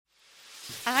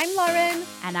I'm Lauren.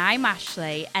 And I'm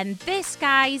Ashley. And this,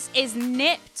 guys, is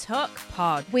Nip Tuck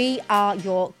Pod. We are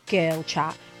your girl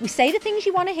chat. We say the things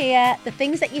you want to hear, the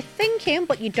things that you're thinking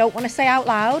but you don't want to say out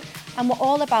loud. And we're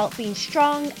all about being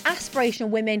strong, aspirational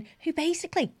women who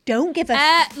basically don't give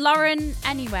a... Lauren,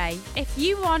 anyway, if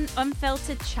you want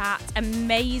unfiltered chat,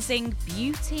 amazing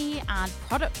beauty and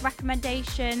product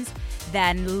recommendations,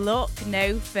 then look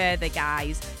no further,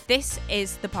 guys. This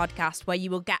is the podcast where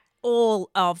you will get all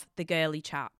of the girly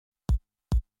chat.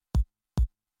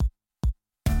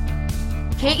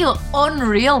 Kate, you look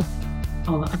unreal.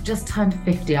 Oh, I've just turned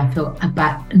 50. I feel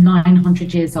about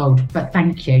 900 years old, but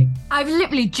thank you. I've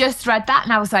literally just read that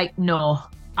and I was like, no,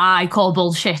 I call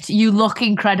bullshit. You look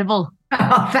incredible.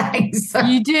 Oh, thanks.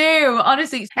 You do,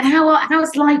 honestly. And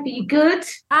how's life? Are you good?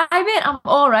 I'm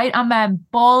all right. I'm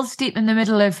balls deep in the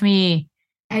middle of me.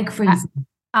 Egg freezer.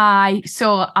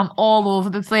 So I'm all over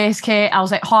the place, Kate. I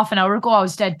was like half an hour ago, I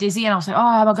was dead dizzy and I was like,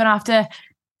 oh, am I going to have to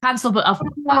cancel? But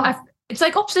it's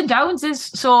like ups and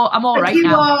downs, so I'm all right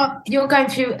now. You're going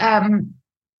through,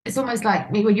 it's almost like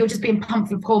you're just being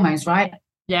pumped with hormones, right?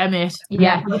 Yeah, mate.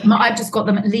 Yeah. I've just got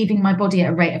them leaving my body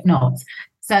at a rate of knots.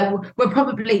 So we're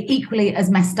probably equally as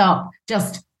messed up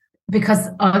just because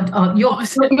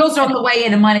yours are on the way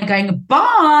in and mine are going,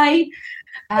 bye.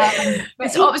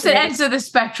 It's opposite ends of the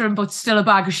spectrum, but still a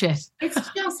bag of shit. It's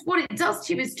just what it does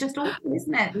to you is just awful,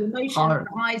 isn't it? The emotions, the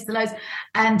highs, the lows.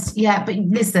 And yeah, but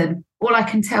listen, all I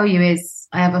can tell you is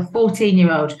I have a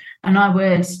 14-year-old and I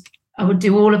would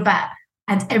do all of that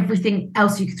and everything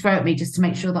else you could throw at me just to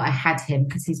make sure that I had him,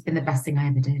 because he's been the best thing I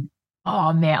ever did.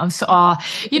 Oh mate, I'm so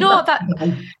you know that.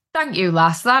 Thank you,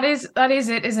 lass. That is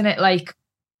it, isn't it? Like,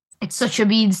 it's such a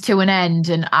means to an end,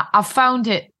 and I've found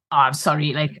it. Oh, I'm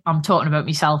sorry, like I'm talking about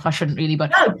myself. I shouldn't really, but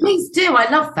no, please do. I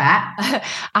love that.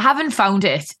 I haven't found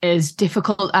it as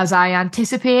difficult as I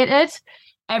anticipated.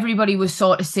 Everybody was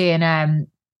sort of saying,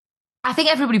 I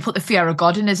think everybody put the fear of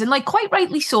God in us, and like quite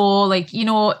rightly so. Like, you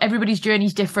know, everybody's journey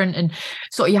is different, and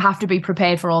so you have to be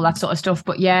prepared for all that sort of stuff.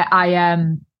 But yeah,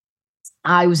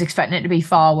 I was expecting it to be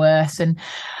far worse, and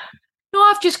no,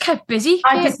 I've just kept busy.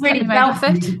 I just really felt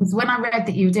it because when I read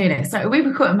that you were doing it, so we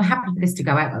were I'm happy for this to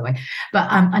go out, by the way. But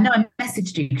I know I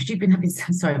messaged you because you've been having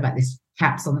some, sorry about this,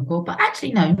 caps on the call, but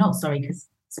actually no, not sorry, because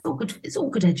it's all good. It's all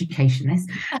good education. This,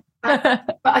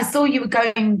 but I saw you were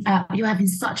going. You were having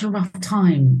such a rough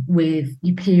time with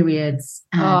your periods.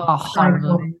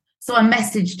 Horrible. So I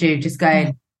messaged you, just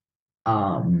going,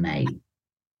 "Oh, mate,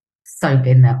 so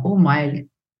been there all my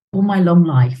long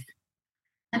life,"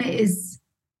 and it is.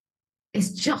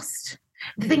 It's just,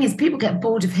 the thing is, people get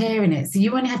bored of hearing it. So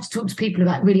you only have to talk to people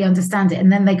that really understand it,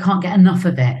 and then they can't get enough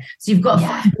of it. So you've got to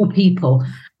find more people,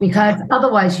 because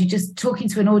otherwise you're just talking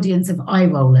to an audience of eye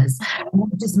rollers. And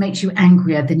it just makes you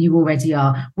angrier than you already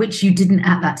are, which you didn't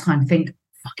at that time think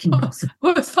fucking possible.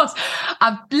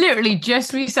 I've literally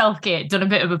just myself, Kate, done a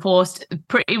bit of a post,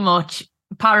 pretty much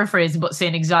paraphrasing, but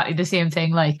saying exactly the same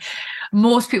thing. Like,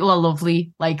 most people are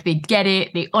lovely, like they get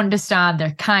it, they understand,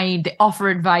 they're kind, they offer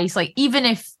advice, like even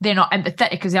if they're not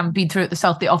empathetic because they haven't been through it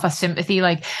themselves, they offer sympathy.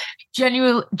 Like,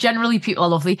 generally people are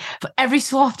lovely, but every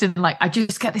so often, like, I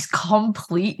just get this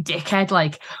complete dickhead,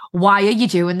 like, why are you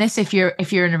doing this if you're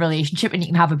in a relationship and you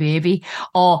can have a baby?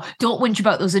 Or don't whinge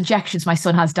about those injections, my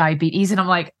son has diabetes. And I'm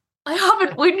like, I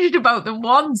haven't whinged about them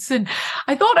once, and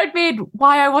I thought I'd made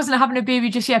why I wasn't having a baby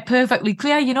just yet perfectly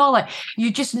clear. You know, like,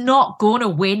 you're just not going to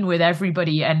win with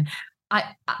everybody, and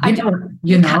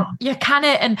you can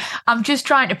it, and I'm just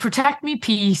trying to protect me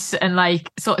peace and like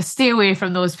sort of stay away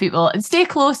from those people and stay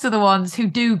close to the ones who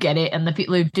do get it and the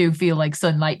people who do feel like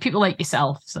sunlight, people like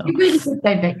yourself. So you really did,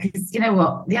 David, because you know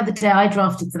what? The other day I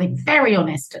drafted something very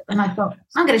honest, and I thought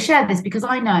I'm going to share this because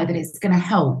I know that it's going to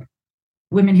help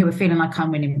women who are feeling like I'm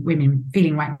women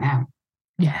feeling right now.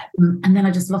 Yeah. And then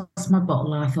I just lost my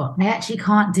bottle and I thought, I actually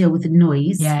can't deal with the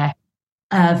noise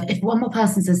of if one more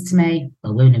person says to me,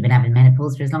 well, women have been having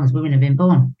menopause for as long as women have been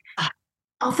born.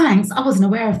 Oh, thanks. I wasn't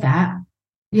aware of that.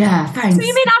 Yeah, thanks. So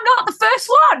you mean I'm not the first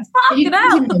one? Fucking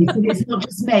hell. It's not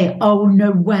just me. Oh,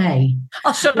 no way.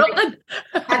 I'll shut up then.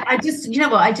 I just, you know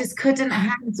what? I just couldn't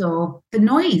handle the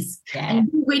noise. Yeah. And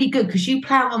you're really good because you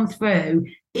plow on through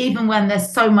even when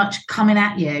there's so much coming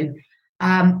at you.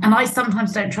 And I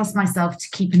sometimes don't trust myself to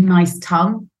keep a nice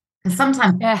tongue. Because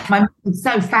sometimes my mouth is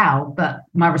so foul, but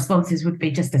my responses would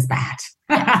be just as bad.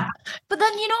 But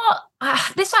then, you know,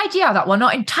 this idea that we're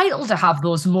not entitled to have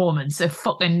those moments of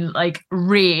fucking like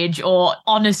rage or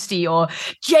honesty or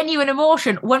genuine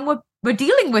emotion when we're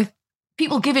dealing with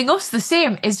people giving us the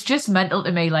same is just mental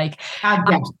to me. Like,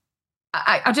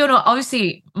 I don't know.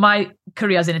 Obviously, my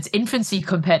career's in its infancy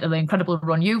compared to the incredible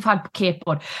run you've had, Kate,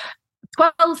 but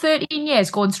 12, 13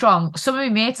 years going strong, some of my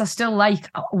mates are still like,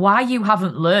 why you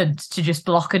haven't learned to just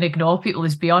block and ignore people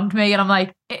is beyond me. And I'm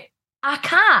like, I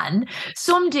can.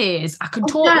 Some days I can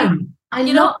totally. Don't. I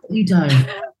love that you don't.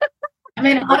 I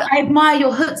mean, I admire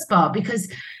your chutzpah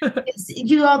because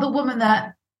you are the woman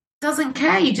that doesn't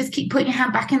care. You just keep putting your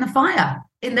hand back in the fire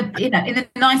in the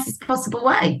nicest possible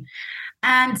way.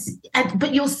 And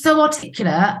but you're so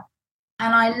articulate,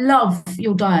 and I love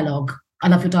your dialogue. I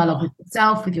love your dialogue with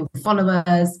yourself, with your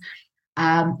followers.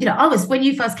 When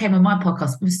you first came on my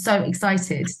podcast, I was so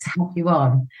excited to have you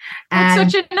on.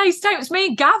 It's such a nice time. It was me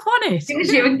and Gav on it. It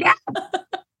was you and Gav.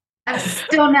 And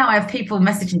still now I have people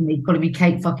messaging me, calling me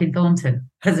Kate fucking Thornton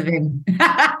because of him. He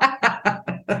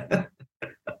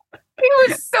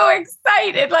was so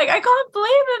excited. Like, I can't blame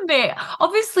him, mate.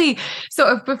 Obviously,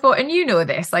 sort of before, and you know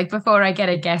this, like before I get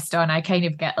a guest on, I kind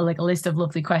of get a list of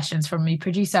lovely questions from my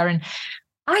producer, and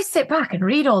I sit back and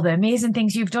read all the amazing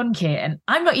things you've done, Kate, and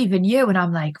I'm not even you, and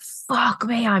I'm like, fuck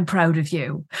me, I'm proud of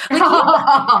you.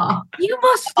 Like, you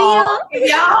must feel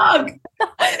young.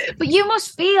 But you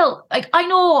must feel like, I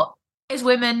know as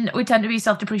women we tend to be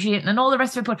self-depreciating and all the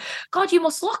rest of it, but God, you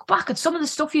must look back at some of the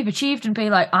stuff you've achieved and be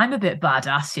like, I'm a bit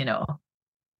badass, you know.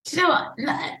 Do you know what?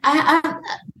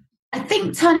 I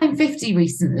think turning 50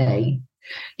 recently,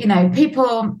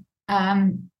 people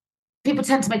tend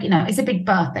to make, it's a big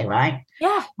birthday, right?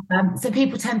 Yeah. So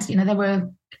people tend to, there were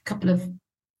a couple of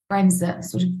friends that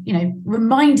sort of,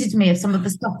 reminded me of some of the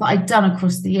stuff that I'd done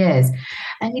across the years.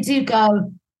 And you do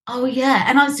go, oh yeah.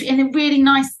 And I was in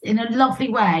a lovely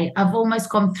way, I've almost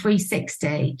gone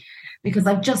 360 because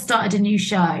I've just started a new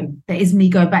show that is me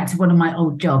going back to one of my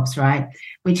old jobs, right?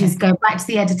 Which is go back to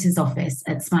the editor's office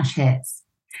at Smash Hits.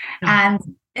 And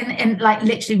like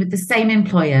literally with the same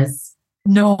employers.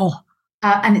 No.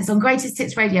 And it's on Greatest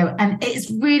Hits Radio, and it's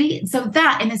really so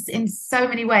that in so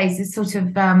many ways is sort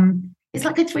of it's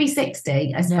like a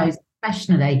 360, I suppose,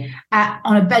 professionally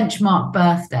on a benchmark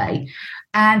birthday.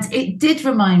 And it did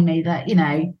remind me that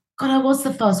God, I was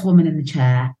the first woman in the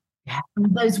chair. Yeah,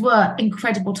 and those were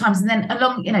incredible times. And then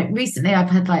along, recently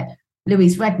I've had like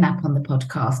Louise Redknapp on the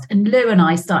podcast, and Lou and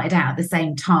I started out at the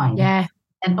same time. Yeah,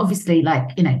 and obviously,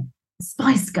 like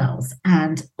Spice Girls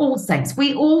and All Saints.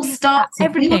 We all started.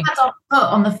 Everything. We had our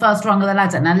foot on the first rung of the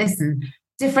ladder. Now listen,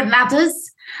 different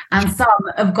ladders, and some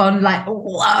have gone like,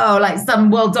 whoa, like some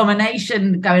world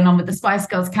domination going on with the Spice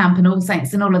Girls camp and All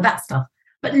Saints and all of that stuff.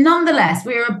 But nonetheless,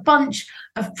 we're a bunch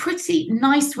of pretty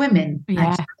nice women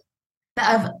actually, that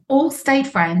have all stayed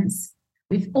friends.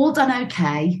 We've all done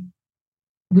okay.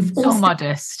 We've all so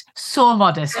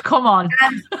modest. Come on.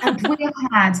 And we have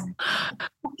had the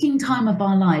fucking time of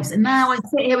our lives. And now I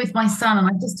sit here with my son, and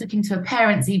I just took him to a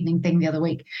parents' evening thing the other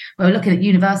week where we're looking at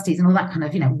universities and all that kind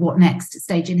of, what next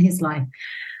stage in his life.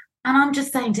 And I'm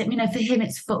just saying to him, for him,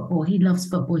 it's football. He loves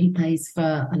football. He plays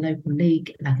for a local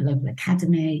league, like a local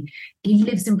academy. He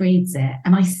lives and breathes it.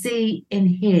 And I see in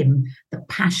him the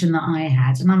passion that I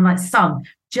had. And I'm like, son,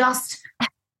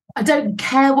 I don't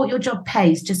care what your job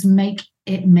pays, just make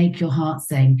your heart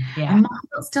sing. Yeah. And my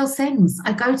heart still sings.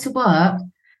 I go to work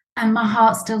and my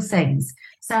heart still sings.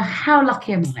 So how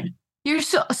lucky am I? You're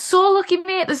so lucky,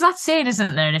 mate. There's that saying,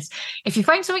 isn't there? And it's, if you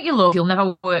find something you love, you'll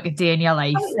never work a day in your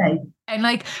life. Totally. And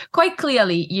like, quite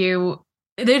clearly,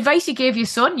 the advice you gave your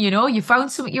son, you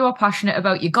found something you were passionate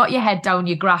about, you got your head down,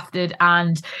 you grafted,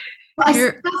 and I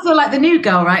feel like the new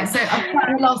girl, right? So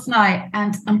I was last night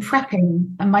and I'm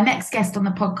prepping, and my next guest on the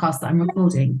podcast that I'm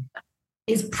recording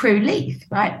is Prue Leith,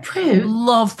 right? Prue.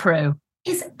 Love Prue.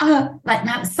 Is like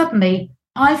now suddenly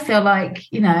I feel like,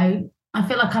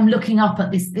 I'm looking up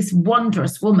at this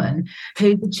wondrous woman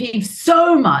who's achieved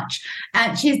so much,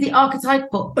 and she's the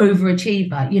archetypal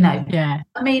overachiever, Yeah.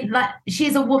 I mean, like,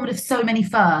 she's a woman of so many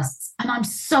firsts, and I'm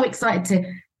so excited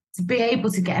to be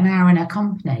able to get an hour in her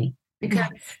company because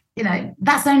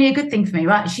that's only a good thing for me,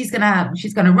 right? She's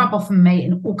gonna rub off on me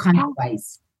in all kinds of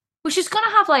ways. Well, she's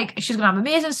gonna have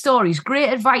amazing stories, great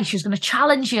advice. She's gonna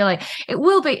challenge you. Like, it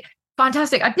will be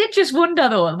fantastic. I did just wonder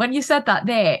though, when you said that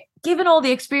there, given all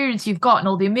the experience you've got and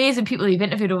all the amazing people you've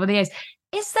interviewed over the years,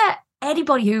 is there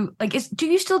anybody who do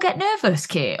you still get nervous,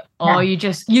 Kate? Or you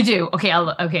do? Okay,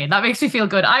 okay, that makes me feel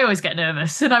good. I always get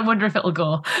nervous and I wonder if it'll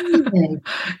go. You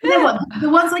know what? The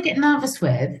ones I get nervous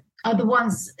with are the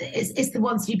ones, it's the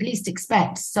ones you'd least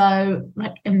expect. So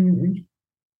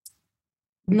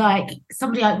like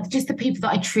somebody, just the people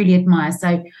that I truly admire.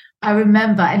 So I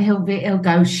remember, and he'll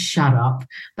go, shut up.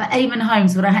 But Eamon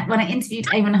Holmes, when I interviewed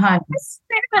Eamon Holmes,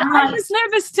 I was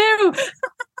nervous too.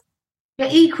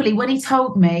 But equally, when he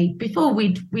told me before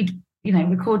we'd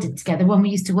recorded together, when we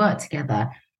used to work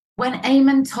together, when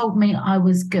Eamon told me I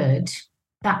was good,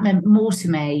 that meant more to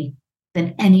me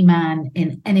than any man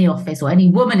in any office or any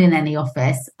woman in any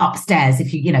office upstairs,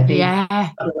 if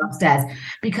the upstairs,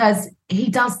 because he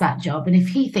does that job. And if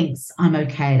he thinks I'm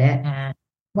okay at it,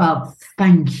 well,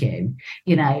 thank you,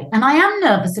 And I am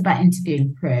nervous about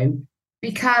interviewing Prue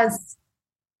because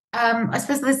I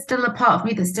suppose there's still a part of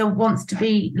me that still wants to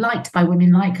be liked by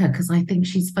women like her because I think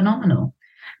she's phenomenal.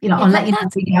 I'll let you know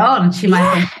as we get on. She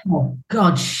might think, oh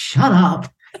God, shut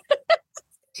up.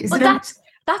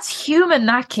 That's human,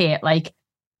 that, Kate. Like,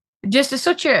 just as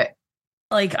such a,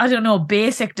 like, I don't know,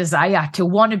 basic desire to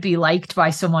want to be liked by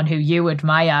someone who you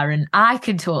admire, and I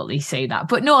can totally see that.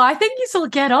 But no, I think you'll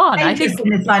get on. I think in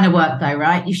this line of work, though,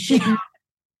 right? You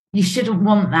shouldn't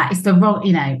want that. It's the wrong,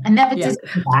 I never did it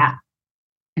for that.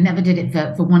 I never did it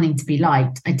for wanting to be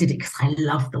liked. I did it because I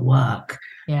love the work.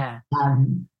 Yeah.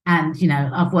 And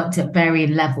I've worked at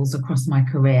varying levels across my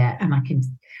career, and I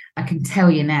can tell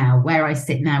you now where I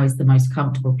sit now is the most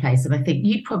comfortable place. And I think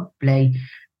you probably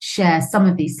share some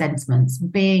of these sentiments,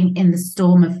 being in the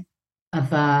storm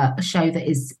of a show that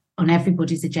is on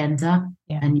everybody's agenda,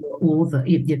 and you're all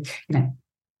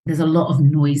there's a lot of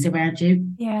noise around you.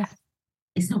 Yeah,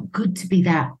 it's not good to be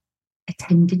that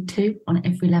attended to on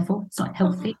every level. It's not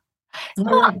healthy.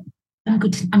 I'm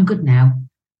good now.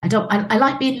 I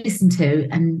like being listened to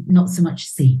and not so much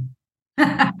seen.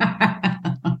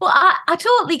 Well, I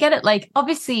totally get it. Like,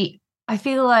 obviously, I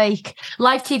feel like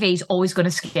live TV is always going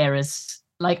to scare us.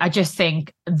 Like, I just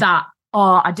think that,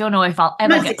 I don't know if I'll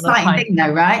ever get to that point. Exciting thing,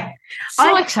 though, right?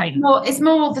 So exciting. It's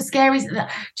more the scariest. Do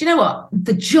you know what?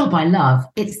 The job I love,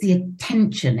 it's the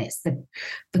attention, it's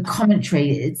the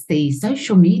commentary, it's the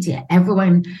social media,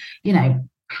 everyone,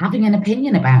 having an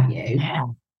opinion about you. Yeah.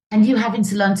 And you having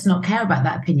to learn to not care about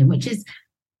that opinion, which is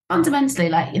fundamentally,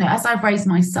 like, as I've raised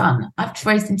my son, I've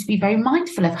raised him to be very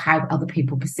mindful of how other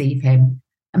people perceive him.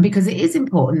 And because it is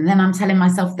important, and then I'm telling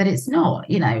myself that it's not,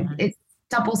 it's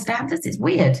double standards. It's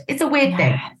weird. It's a weird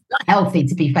thing. It's not healthy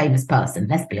to be a famous person,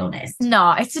 let's be honest.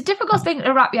 No, it's a difficult thing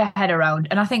to wrap your head around.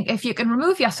 And I think if you can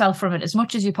remove yourself from it as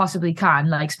much as you possibly can,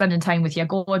 like spending time with your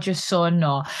gorgeous son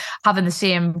or having the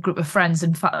same group of friends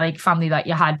and family that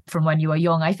you had from when you were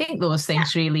young, I think those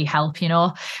things really help,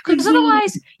 because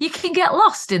otherwise you can get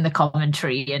lost in the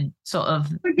commentary and sort of...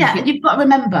 Yeah, and you've got to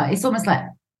remember, it's almost like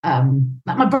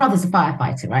my brother's a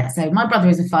firefighter, right? So my brother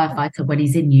is a firefighter when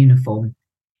he's in uniform.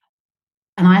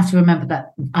 And I have to remember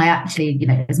that I actually,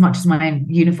 as much as my own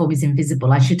uniform is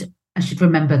invisible, I should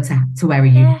remember to wear a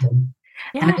uniform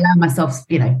and allow myself,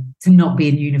 to not be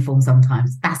in uniform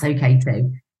sometimes. That's okay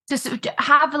too. Just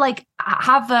have to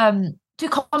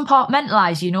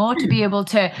compartmentalize, to be able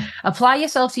to apply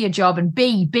yourself to your job and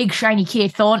be big shiny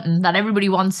Kate Thornton that everybody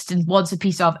wants a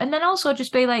piece of, and then also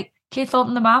just be like Kate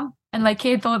Thornton the mom. And like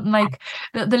Kate Thornton, like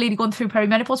the lady going through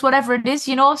perimenopause, whatever it is,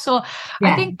 So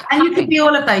I think, and you could be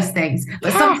all of those things,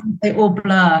 but sometimes they all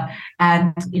blur.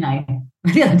 And the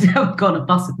other day I got on a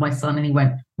bus with my son, and he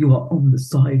went, "You are on the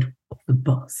side of the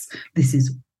bus. This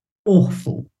is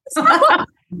awful."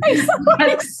 There's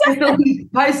all these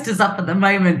posters up at the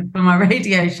moment for my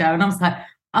radio show, and I was like,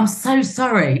 "I'm so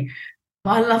sorry,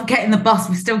 but I love getting the bus.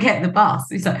 We're still getting the bus."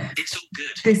 He's like, "It's all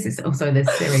good. This is also this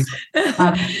series."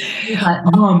 He's like,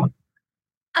 "Mom,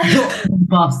 you're on the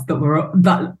bus that we're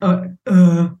that."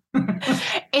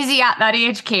 Is he at that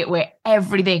age, Kate, where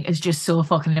everything is just so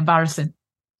fucking embarrassing?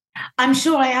 I'm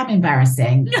sure I am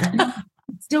embarrassing.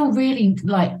 Still, really,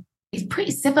 like, it's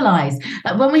pretty civilized.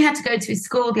 Like, when we had to go to his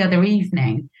school the other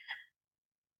evening,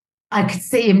 I could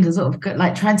see him sort of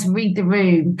like trying to read the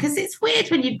room, because it's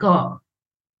weird when you've got,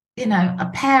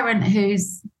 a parent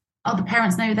whose other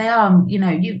parents know who they are.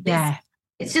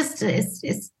 It's just,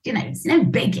 it's no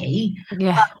biggie.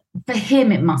 Yeah. But for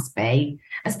him, it must be,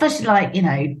 especially like,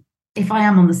 if I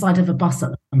am on the side of a bus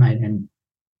at the moment.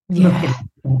 Yeah.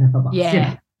 Bus,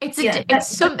 yeah. It's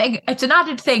something, it's an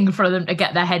added thing for them to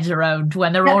get their heads around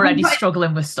when they're already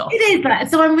struggling with stuff. It is that.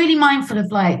 So I'm really mindful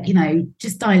of, like,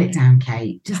 just dial it down,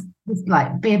 Kate. Just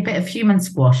like be a bit of human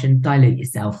squash and dilute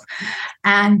yourself.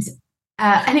 And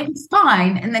it was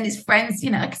fine. And then his friends,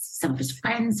 I could see some of his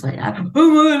friends were like,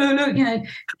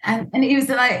 and he was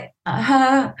like,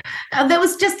 there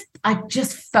was I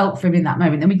just felt for him in that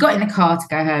moment. Then we got in the car to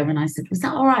go home, and I said, "Was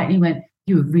that all right?" And he went,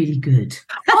 "You were really good."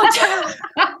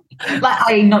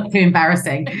 Like, not too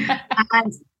embarrassing.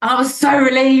 And I was so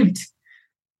relieved.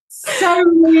 So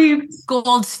relieved.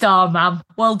 Gold star, ma'am.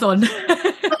 Well done.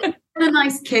 What a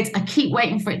nice kid. I keep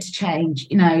waiting for it to change.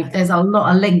 There's a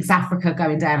lot of Lynx Africa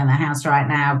going down in the house right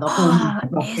now. The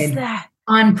hormones is there?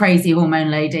 I'm crazy hormone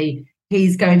lady.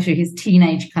 He's going through his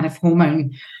teenage kind of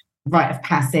hormone rite of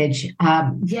passage.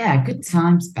 Yeah, good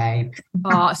times, babe.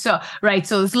 Oh, so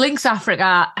there's Lynx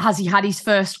Africa. Has he had his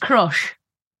first crush?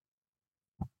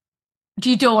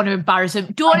 You don't want to embarrass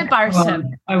him. Don't embarrass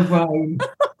him. I won't.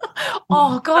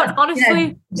 Oh God,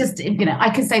 honestly. I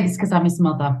can say this because I'm his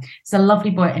mother. He's a lovely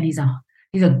boy, and he's a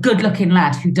good-looking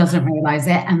lad who doesn't realise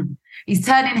it, and he's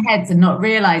turning heads and not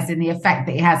realising the effect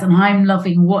that he has. And I'm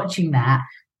loving watching that.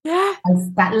 Yeah,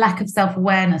 that lack of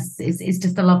self-awareness is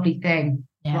just a lovely thing.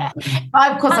 Yeah,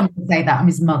 but of course I'm going to say that I'm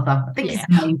his mother. I think it's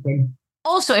amazing.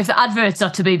 Also, if the adverts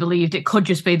are to be believed, it could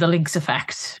just be the Lynx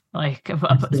effect. Like,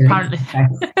 apparently.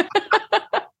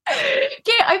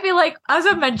 Yeah, I feel like, as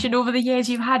I've mentioned over the years,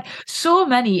 you've had so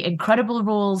many incredible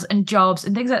roles and jobs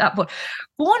and things like that. But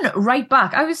one right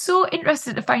back, I was so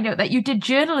interested to find out that you did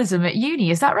journalism at uni.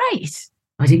 Is that right?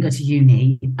 I didn't go to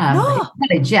uni. No.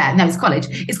 College, yeah. No, it's college.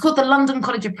 It's called the London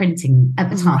College of Printing at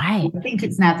the time. Right. I think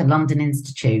it's now the London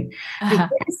Institute.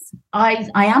 Because I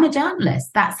am a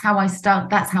journalist. That's how I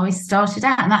started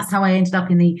out. And that's how I ended up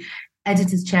in the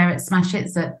editor's chair at Smash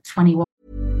Hits at 21.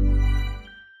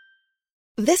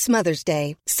 This Mother's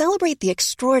Day, celebrate the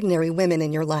extraordinary women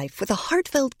in your life with a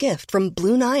heartfelt gift from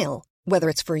Blue Nile. Whether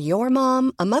it's for your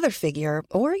mom, a mother figure,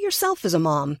 or yourself as a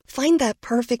mom, find that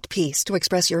perfect piece to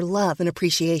express your love and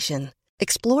appreciation.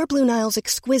 Explore Blue Nile's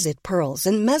exquisite pearls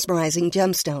and mesmerizing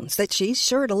gemstones that she's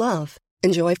sure to love.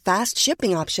 Enjoy fast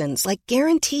shipping options like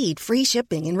guaranteed free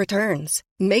shipping and returns.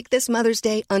 Make this Mother's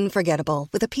Day unforgettable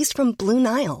with a piece from Blue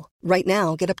Nile. Right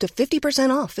now, get up to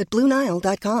 50% off at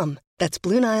BlueNile.com. That's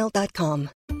BlueNile.com.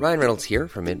 Ryan Reynolds here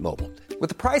from Mint Mobile. With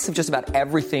the price of just about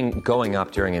everything going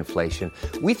up during inflation,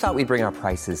 we thought we'd bring our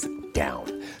prices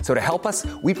down. So to help us,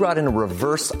 we brought in a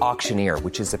reverse auctioneer,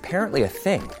 which is apparently a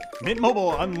thing. Mint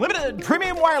Mobile Unlimited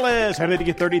Premium Wireless. How to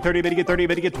get 30, 30, bit to get 30,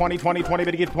 bit to get 20, 20, 20,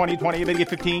 bit to get 20, 20, bit to get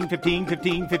 15, 15,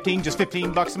 15, 15, just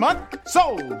 $15 a month?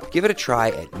 Sold! Give it a try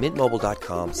at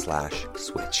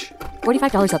mintmobile.com/switch.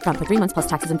 $45 up front for 3 months plus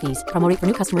taxes and fees. Promo rate for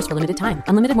new customers for limited time.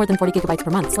 Unlimited more than 40 gigabytes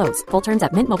per month. Slows full terms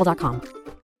at mintmobile.com.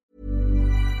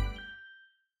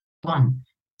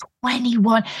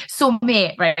 21. So,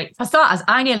 mate, right, for starters,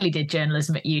 I nearly did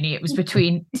journalism at uni. It was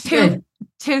between two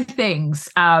things.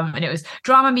 And it was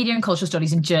drama, media and cultural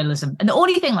studies and journalism. And the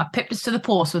only thing that pipped us to the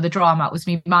post with the drama was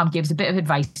me mum gives a bit of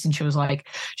advice, and she was like,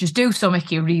 just do something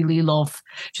you really love.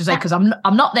 She was like, because I'm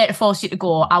not there to force you to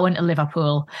go. I went to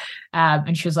Liverpool.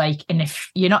 And she was like, and if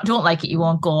you don't like it, you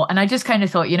won't go. And I just kind of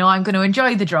thought, I'm going to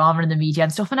enjoy the drama and the media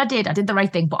and stuff. And I did the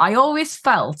right thing. But I always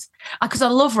felt, because I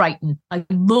love writing, I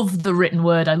love the written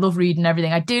word, I love reading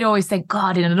everything. I did always think,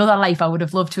 God, in another life, I would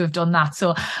have loved to have done that.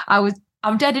 So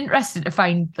I'm dead interested to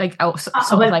find like how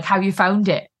you found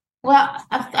it. Well,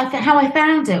 how I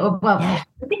found it, I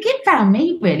think it found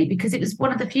me really, because it was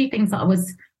one of the few things that I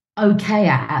was okay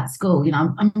at school. I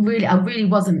really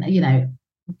wasn't,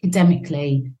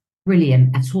 academically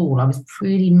brilliant at all. I was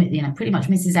pretty much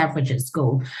Mrs. Average at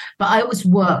school, but I always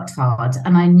worked hard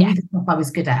and I knew the stuff I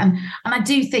was good at. And I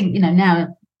do think,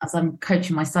 now as I'm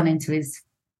coaching my son into his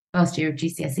first year of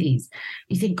GCSEs,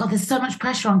 you think, God, there's so much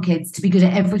pressure on kids to be good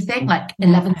at everything, like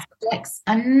 11 subjects,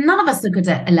 and none of us are good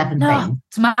at 11 things.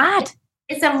 It's mad.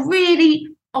 It's a really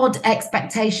odd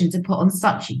expectation to put on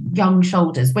such young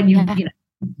shoulders when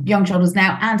young shoulders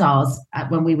now and ours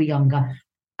when we were younger.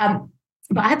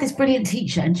 But I had this brilliant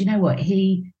teacher, and do you know what?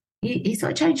 He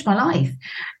sort of changed my life.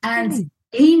 And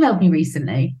he emailed me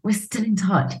recently. We're still in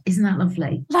touch. Isn't that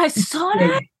lovely? That's so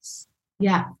nice.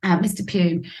 Yeah, Mr.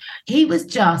 Pugh. He was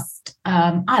just,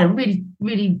 I had a really,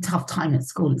 really tough time at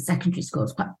school, at secondary school. I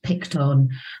was quite picked on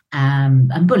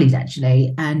and bullied,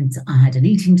 actually. And I had an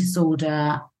eating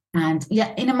disorder. And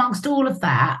in amongst all of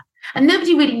that, and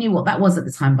nobody really knew what that was at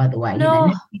the time, by the way.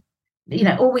 No.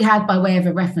 All we had by way of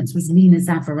a reference was Lena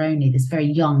Zavaroni, this very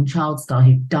young child star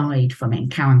who died from it,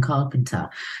 and Karen Carpenter.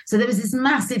 So there was this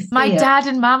massive fear. My dad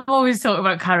and mum always talk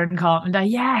about Karen Carpenter.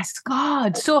 Yes,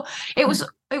 God. So it was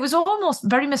almost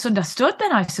very misunderstood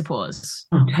then, I suppose.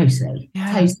 Oh, totally.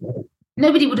 Yeah. Totally.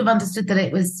 Nobody would have understood that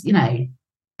it was, a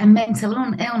mental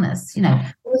illness.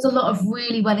 There was a lot of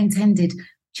really well-intended,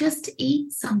 just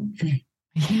eat something.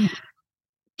 Yeah.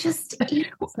 Just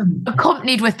eat something.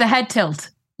 Accompanied with the head tilt.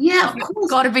 Yeah, of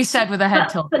course. Got to be said with a head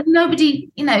tilt. But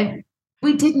nobody,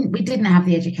 we didn't have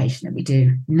the education that we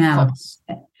do now.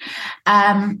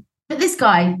 But this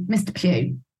guy, Mr.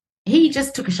 Pugh, he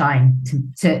just took a shine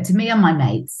to me and my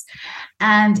mates,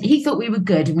 and he thought we were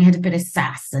good and we had a bit of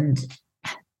sass. And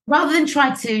rather than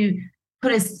try to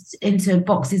put us into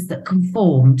boxes that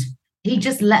conformed, he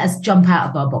just let us jump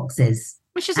out of our boxes.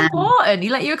 Which is important. He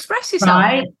let you express yourself.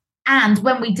 Right. And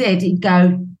when we did, he'd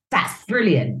go, that's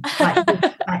brilliant. Like,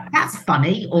 like, that's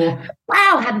funny, or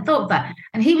wow, I hadn't thought of that.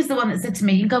 And he was the one that said to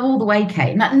me, you go all the way,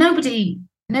 Kate. Now, nobody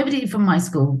from my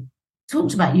school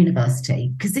talked about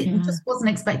university because it just wasn't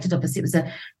expected of us. It was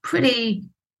a pretty,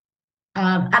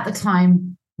 at the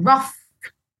time, rough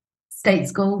state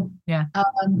school. Yeah.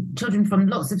 Children from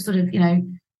lots of sort of,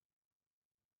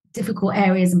 difficult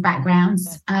areas and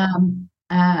backgrounds. So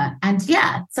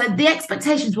the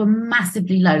expectations were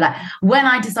massively low. Like when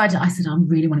I decided, I said, I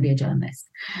really want to be a journalist.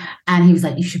 And he was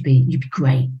like, you'd be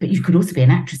great, but you could also be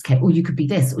an actress, Kate, or you could be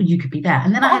this, or you could be that.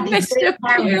 And then I had these Mr.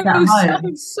 Pugh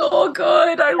sounds so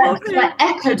good. I love it. I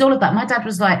echoed all of that. My dad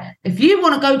was like, if you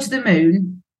want to go to the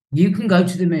moon, you can go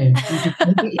to the moon. You just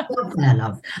get yourself there,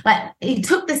 love. Like he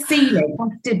took the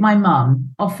ceiling, did my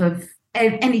mum off of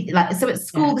anything, like, so at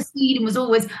school the ceiling was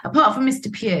always, apart from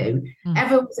Mr. Pugh,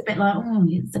 everyone was a bit like, oh,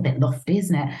 it's a bit lofty,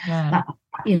 isn't it? Like,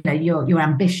 your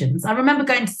ambitions. I remember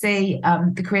going to see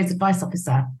the careers advice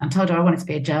officer and told her I wanted to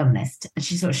be a journalist, and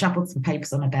she sort of shuffled some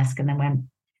papers on her desk and then went,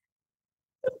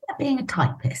 being a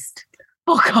typist.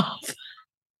 Fuck off.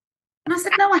 And I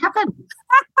said, no, I haven't.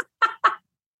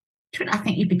 I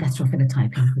think you'd be better off in a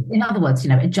typing. In other words,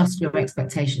 adjust your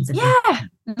expectations.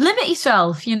 Limit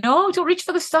yourself, don't reach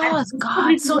for the stars.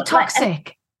 God, it's so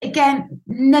toxic. Again,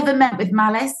 never meant with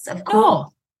malice, of course.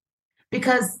 No.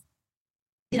 Because,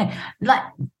 like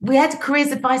we had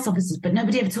careers advice officers, but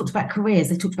nobody ever talked about careers.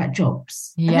 They talked about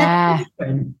jobs. Yeah. And they're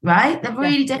different, right? They're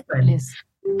really different.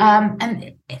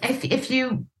 And if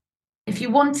you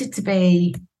wanted to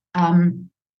be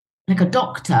like a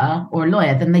doctor or a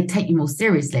lawyer, then they take you more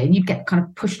seriously and you get kind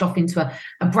of pushed off into a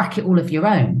bracket all of your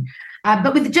own.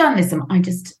 But with the journalism, I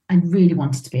really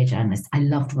wanted to be a journalist. I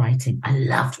loved writing. I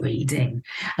loved reading.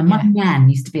 And my nan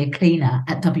used to be a cleaner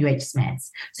at WH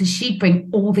Smith's. So she'd bring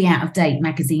all the out-of-date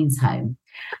magazines home.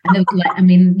 And there was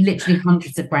literally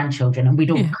hundreds of grandchildren. And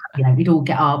we'd all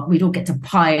get to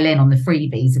pile in on the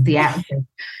freebies of the out-of-date.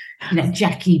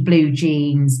 Jackie, Blue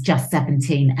Jeans, Just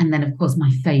 17, and then of course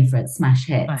my favourite, Smash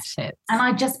Hits. And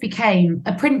I just became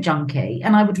a print junkie,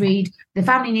 and I would read the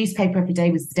family newspaper every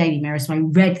day was the Daily Mirror, so I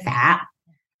read that.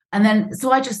 And then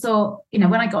so I just thought,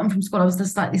 when I got home from school, I was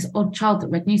just like this odd child that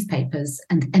read newspapers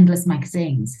and endless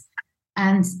magazines.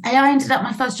 And I ended up,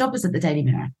 my first job was at the Daily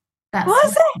Mirror. That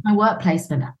was my work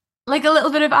placement. Like a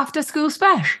little bit of after school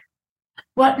special.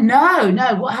 Well, no.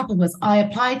 What happened was I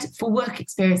applied for work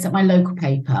experience at my local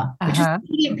paper, which is a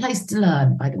brilliant place to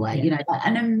learn, by the way.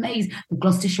 An amazing, the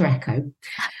Gloucestershire Echo.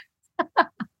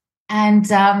 And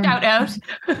shout out.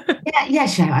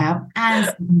 Shout out.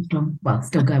 And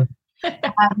still going.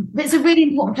 But it's a really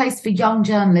important place for young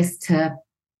journalists to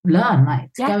learn,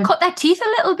 cut their teeth a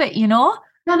little bit,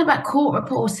 Learn about court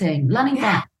reporting, learning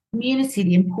about community,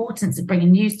 the importance of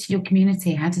bringing news to your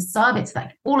community, how to serve it to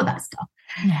that, all of that stuff.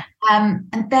 Yeah. And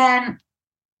then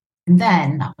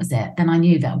that was it. Then I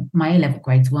knew that my A-level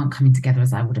grades weren't coming together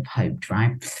as I would have hoped,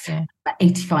 right? Yeah.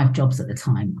 85 jobs at the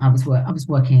time. I was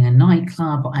working in a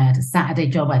nightclub. I had a Saturday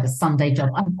job. I had a Sunday job.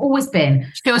 I've always been.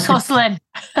 She was hustling.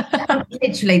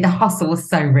 Literally, the hustle was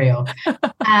so real.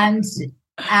 And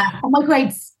my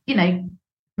grades,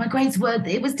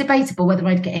 it was debatable whether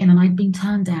I'd get in, and I'd been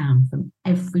turned down from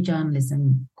every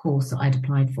journalism course that I'd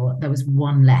applied for. There was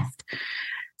one left.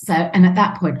 So, and at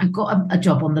that point, I got a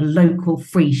job on the local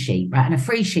free sheet, right? And a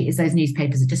free sheet is those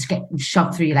newspapers that just get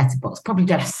shoved through your letterbox. Probably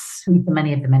don't see so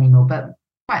many of them anymore, but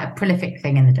quite a prolific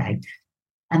thing in the day.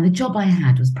 And the job I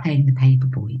had was paying the paper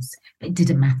boys. But it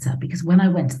didn't matter because when I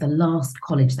went to the last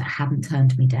college that hadn't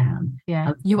turned me down,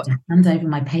 I was to hand over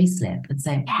my pay slip and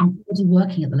say, I'm already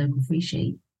working at the local free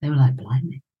sheet. They were like,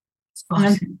 blimey.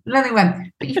 And then they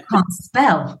went, but you can't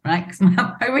spell, right? Because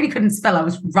I really couldn't spell. I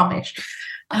was rubbish.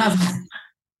 And I was like,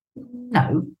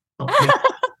 no, not really.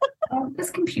 There's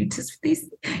computers for these.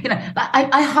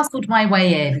 I hustled my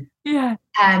way in. Yeah.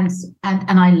 And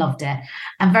I loved it.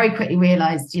 And very quickly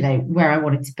realised, where I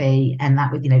wanted to be. And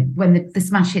that would, when the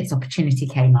Smash Hits opportunity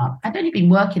came up, I'd only been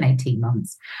working 18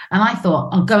 months. And I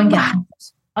thought, I'll go and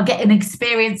I'll get an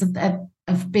experience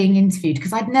of being interviewed,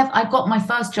 because I got my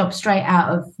first job straight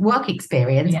out of work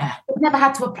experience. Yeah. I'd never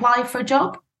had to apply for a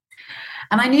job.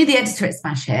 And I knew the editor at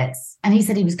Smash Hits, and he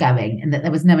said he was going and that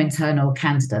there was no internal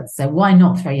candidates. So why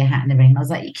not throw your hat in the ring? And I was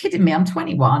like, you're kidding me, I'm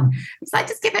 21. It's like,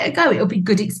 just give it a go. It'll be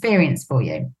good experience for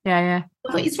you. Yeah.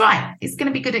 I thought, he's right. It's going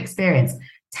to be good experience.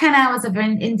 10 hours of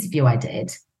an interview I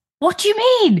did. What do you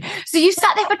mean? So you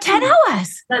sat there for 10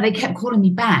 hours? No, they kept calling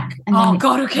me back. And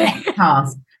okay.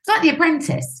 It's like The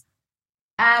Apprentice.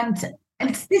 And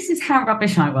this is how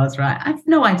rubbish I was, right? I have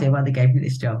no idea why they gave me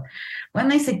this job. When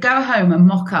they said, go home and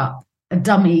mock up a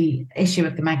dummy issue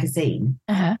of the magazine,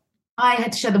 I I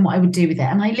had to show them what I would do with it.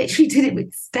 And I literally did it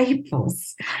with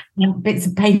staples and bits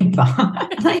of paper.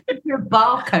 And I put a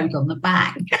barcode on the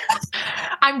back.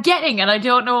 I'm getting, and I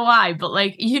don't know why, but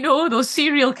like, you know, those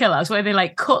serial killers where they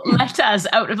like cut letters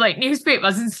out of like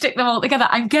newspapers and stick them all together.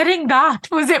 I'm getting that.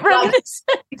 Was it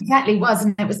reminiscent? Exactly was.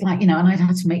 And it was like, you know, and I'd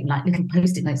have to make like little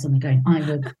post-it notes on the going.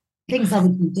 Things I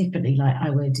would do differently. Like I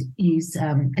would use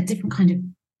a different kind of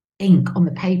ink on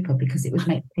the paper because it would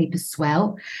make the paper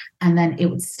swell, and then it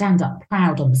would stand up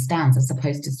proud on the stands as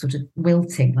opposed to sort of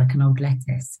wilting like an old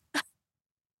lettuce.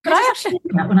 But I actually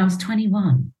did that when I was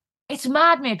 21. It's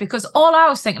mad, mate, because all I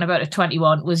was thinking about at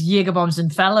 21 was Jaeger bombs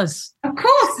and fellas. Of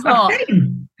course.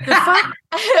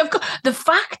 The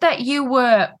fact that you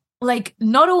were like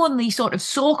not only sort of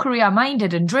so career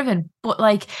minded and driven, but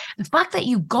like the fact that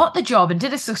you got the job and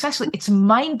did it successfully, it's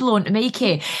mind blowing to me,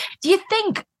 Kate. Do you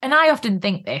think, and I often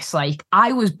think this, like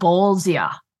I was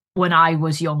ballsier when I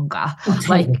was younger.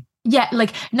 Like, yeah,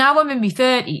 like now I'm in my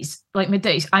 30s, like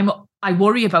mid-30s, I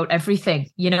worry about everything,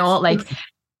 you know, like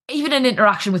even an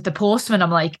interaction with the postman,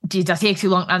 I'm like, does it take too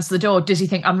long to answer the door? Does he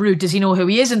think I'm rude? Does he know who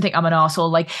he is and think I'm an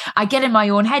arsehole? Like, I get in my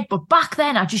own head. But back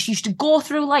then, I just used to go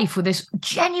through life with this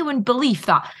genuine belief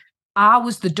that I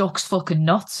was the duck's fucking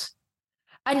nuts.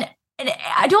 And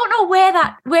I don't know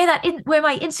where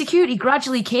my insecurity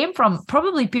gradually came from.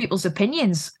 Probably people's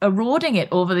opinions eroding it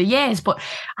over the years. But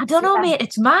I don't know, mate.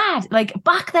 It's mad. Like,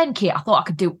 back then, Kate, I thought I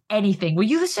could do anything. Were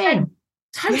you the same?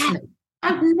 Totally. Yeah.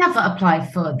 I would never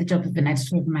apply for the job of an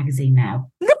editor of a magazine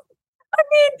now. No, I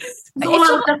mean, all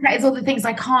I look at is all the things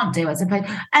I can't do, I suppose.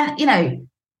 And, you know,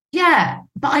 yeah,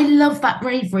 but I love that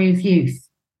bravery of youth.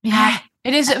 Yeah,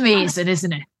 it is amazing,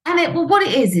 isn't it? And what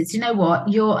it is, you know what?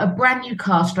 You're a brand new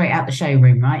car straight out the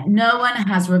showroom, right? No one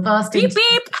has reversed beep,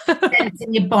 beep.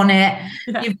 in your bonnet.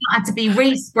 Yeah. You've had to be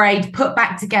resprayed, put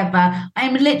back together. I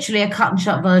am literally a cut and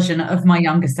shut version of my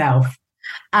younger self.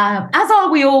 As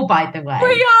are we all, by the way.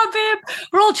 We are, babe.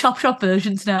 We're all chop shop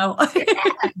versions now.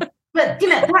 Yeah. But, you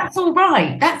know, that's all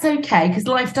right. That's okay, because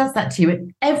life does that to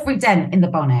you. Every dent in the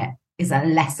bonnet is a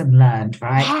lesson learned,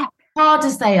 right? Yeah. Hard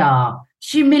as they are,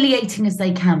 humiliating as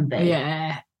they can be.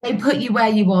 Yeah. They put you where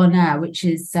you are now, which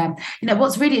is, you know,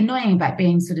 what's really annoying about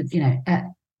being sort of, you know,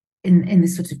 in the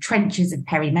sort of trenches of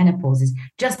perimenopause is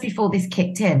just before this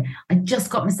kicked in, I just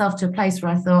got myself to a place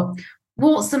where I thought,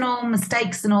 warts and all,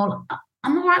 mistakes and all,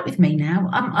 I'm all right with me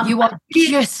now. You are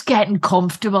just getting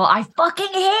comfortable. I fucking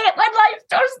hate when life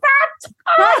does that.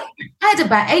 Right. I had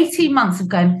about 18 months of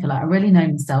going, I feel like I really know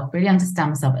myself, really understand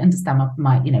myself, understand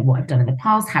my, you know, what I've done in the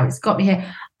past, how it's got me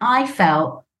here. I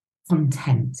felt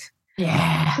content.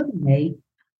 Yeah. Suddenly,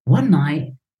 one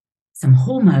night, some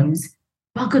hormones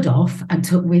buggered off and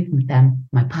took with them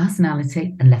my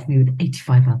personality and left me with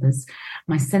 85 others,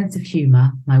 my sense of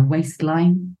humour, my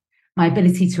waistline, my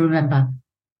ability to remember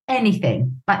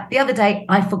anything. But the other day,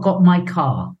 I forgot my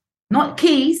car. Not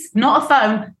keys, not a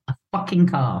phone, a fucking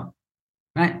car.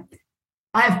 Right?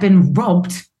 I have been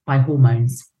robbed by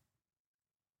hormones.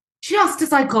 Just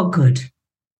as I got good.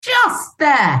 Just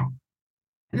there.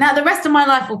 Now the rest of my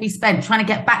life will be spent trying to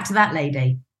get back to that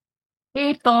lady.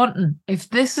 Hey Thornton, if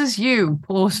this is you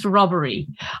post-robbery,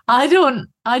 I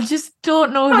just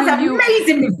don't know who you...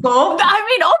 amazing before. I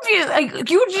mean, obviously, like,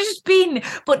 you've just been...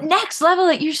 But next level,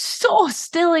 like, you're so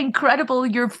still incredible.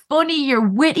 You're funny, you're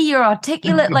witty, you're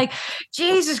articulate. Like,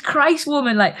 Jesus Christ,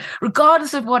 woman, like,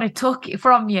 regardless of what it took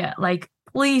from you, like,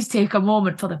 please take a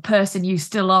moment for the person you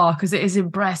still are, because it is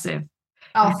impressive.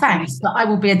 Oh, thanks. But I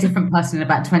will be a different person in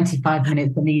about 25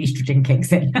 minutes when the estrogen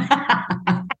kicks in.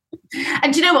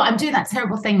 And do you know what? I'm doing that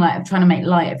terrible thing, like I'm trying to make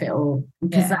light of it all.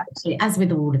 Because actually, as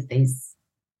with all of these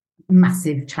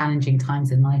massive, challenging times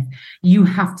in life, you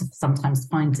have to sometimes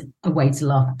find a way to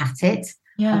laugh at it.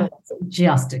 Yeah.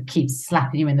 Just it keeps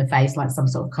slapping you in the face like some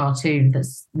sort of cartoon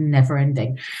that's never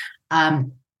ending.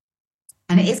 And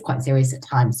it is quite serious at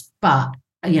times. But,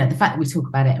 you know, the fact that we talk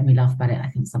about it and we laugh about it, I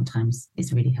think sometimes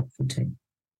is really helpful too.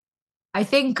 I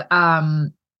think,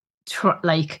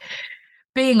 like,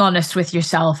 being honest with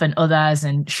yourself and others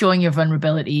and showing your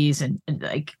vulnerabilities and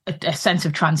like a sense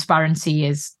of transparency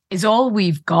is all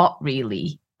we've got,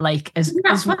 really. Like,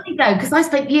 that's funny though, because I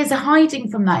spent years of hiding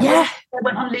from that. Yeah. I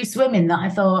went on Loose Women that I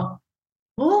thought,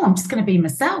 oh, I'm just going to be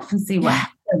myself and see what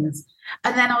happens.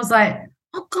 And then I was like,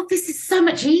 oh God, this is so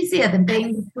much easier than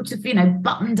being sort of, you know,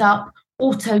 buttoned up,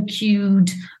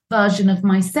 auto-cued version of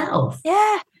myself.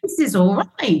 Yeah. This is all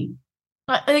right.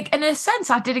 Like, in a sense,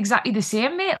 I did exactly the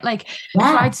same, mate. Like,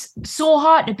 I tried so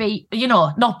hard to be, you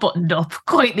know, not buttoned up,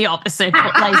 quite the opposite,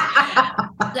 but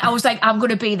like, I was like, I'm going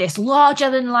to be this larger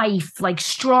than life, like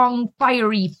strong,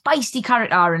 fiery, feisty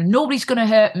character, and nobody's going to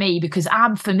hurt me because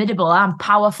I'm formidable, I'm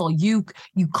powerful. You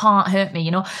can't hurt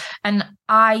me, And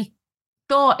I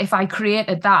thought if I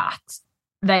created that,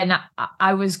 then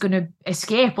I was going to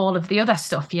escape all of the other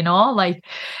stuff, and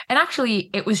actually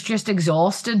it was just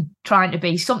exhausting trying to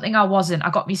be something I wasn't.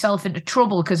 I got myself into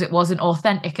trouble because it wasn't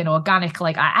authentic and organic.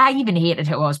 Like I even hated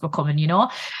who I was becoming,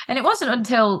 and it wasn't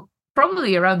until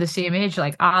probably around the same age,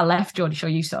 like I left Geordie Shore,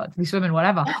 you started to be swimming,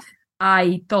 whatever.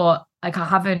 I thought like I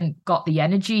haven't got the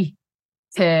energy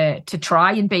to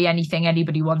try and be anything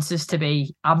anybody wants us to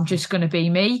be. I'm just going to be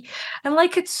me. And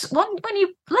like it's when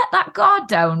you let that guard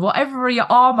down, whatever your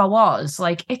armor was,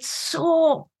 like it's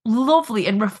so lovely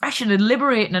and refreshing and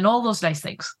liberating and all those nice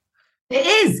things. It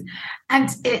is. And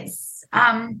it's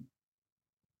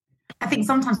I think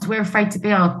sometimes we're afraid to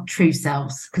be our true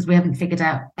selves because we haven't figured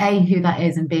out A, who that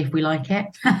is, and B, if we like it.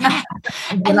 Yeah.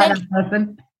 And like that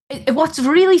person. What's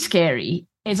really scary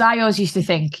is I always used to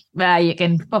think, you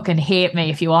can fucking hate me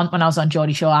if you want. When I was on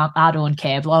Geordie Shore, I don't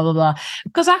care, blah, blah, blah.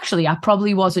 Because actually, I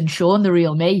probably wasn't showing the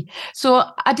real me. So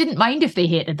I didn't mind if they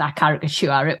hated that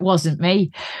caricature. It wasn't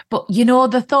me. But,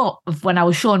 the thought of when I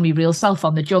was showing my real self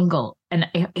on The Jungle, and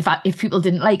if people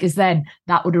didn't like us then,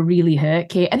 that would have really hurt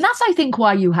Kate. And that's, I think,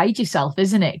 why you hide yourself,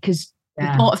 isn't it? Because the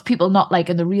thought of people not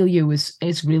liking the real you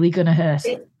is really going to hurt.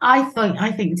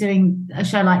 I think doing a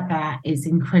show like that is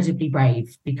incredibly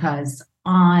brave because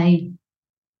I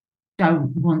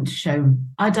don't want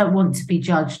to be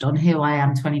judged on who I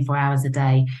am 24 hours a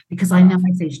day because I know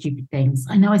I say stupid things.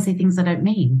 I know I say things I don't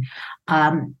mean.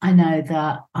 I know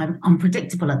that I'm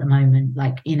unpredictable at the moment,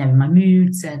 like, in my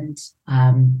moods, and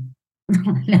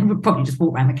I would probably just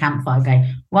walk around the campfire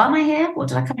going, why am I here? What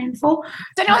did I come in for?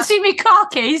 Did anyone see me car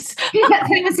keys? Yeah,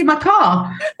 did anyone see my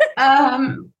car?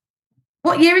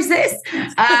 What year is this?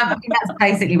 I mean, that's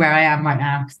basically where I am right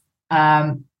now.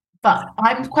 But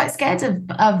I'm quite scared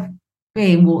of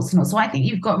being warts and all. So I think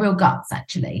you've got real guts,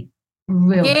 actually.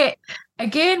 Yeah.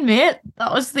 Again, mate,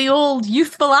 that was the old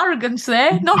youthful arrogance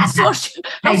there. Not so sure.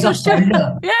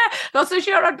 Yeah, not so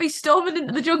sure I'd be storming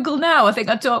into the jungle now. I think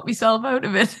I talked myself out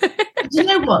of it. Do you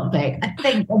know what, Vic? I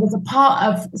think there was a part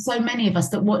of so many of us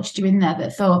that watched you in there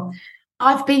that thought,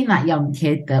 I've been that young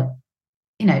kid that,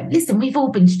 listen, we've all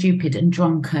been stupid and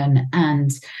drunken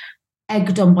and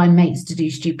egged on by mates to do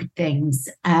stupid things,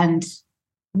 and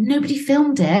nobody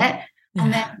filmed it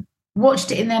and then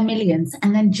watched it in their millions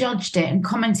and then judged it and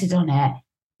commented on it.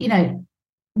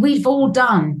 We've all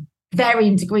done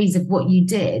varying degrees of what you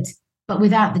did, but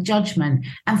without the judgment.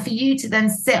 And for you to then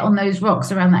sit on those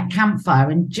rocks around that campfire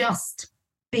and just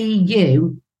be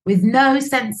you with no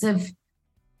sense of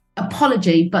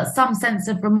apology, but some sense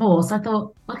of remorse, I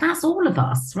thought, well, that's all of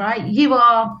us, right? You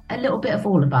are a little bit of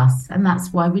all of us, and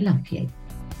that's why we love you.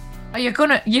 Are you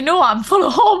gonna, I'm full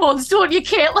of hormones, don't you,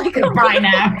 Kate? Like, I'm right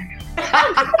now.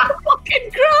 I'm gonna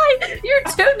fucking cry. You're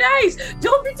too nice.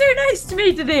 Don't be too nice to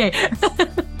me today.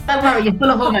 Don't worry, you're full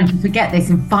of hormones. You'll forget this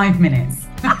in 5 minutes.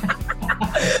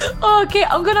 Okay,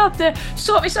 I'm gonna have to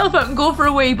sort myself out and go for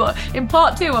a wee, but in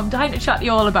part 2 I'm dying to chat to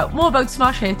you all more about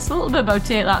smash hits, a little bit about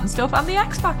Take That and stuff, and the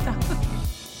X Factor.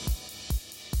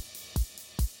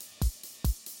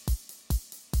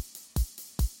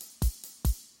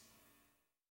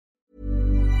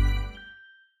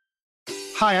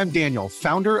 Hi, I'm Daniel,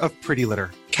 founder of Pretty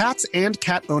Litter. Cats and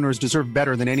cat owners deserve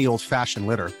better than any old-fashioned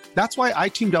litter. That's why I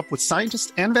teamed up with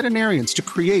scientists and veterinarians to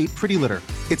create Pretty Litter.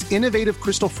 Its innovative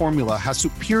crystal formula has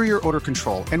superior odor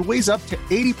control and weighs up to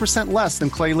 80% less than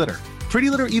clay litter. Pretty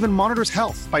Litter even monitors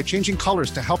health by changing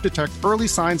colors to help detect early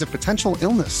signs of potential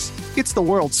illness. It's the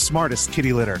world's smartest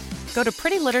kitty litter. Go to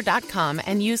prettylitter.com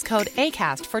and use code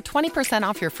ACAST for 20%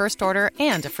 off your first order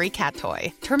and a free cat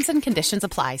toy. Terms and conditions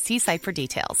apply. See site for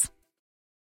details.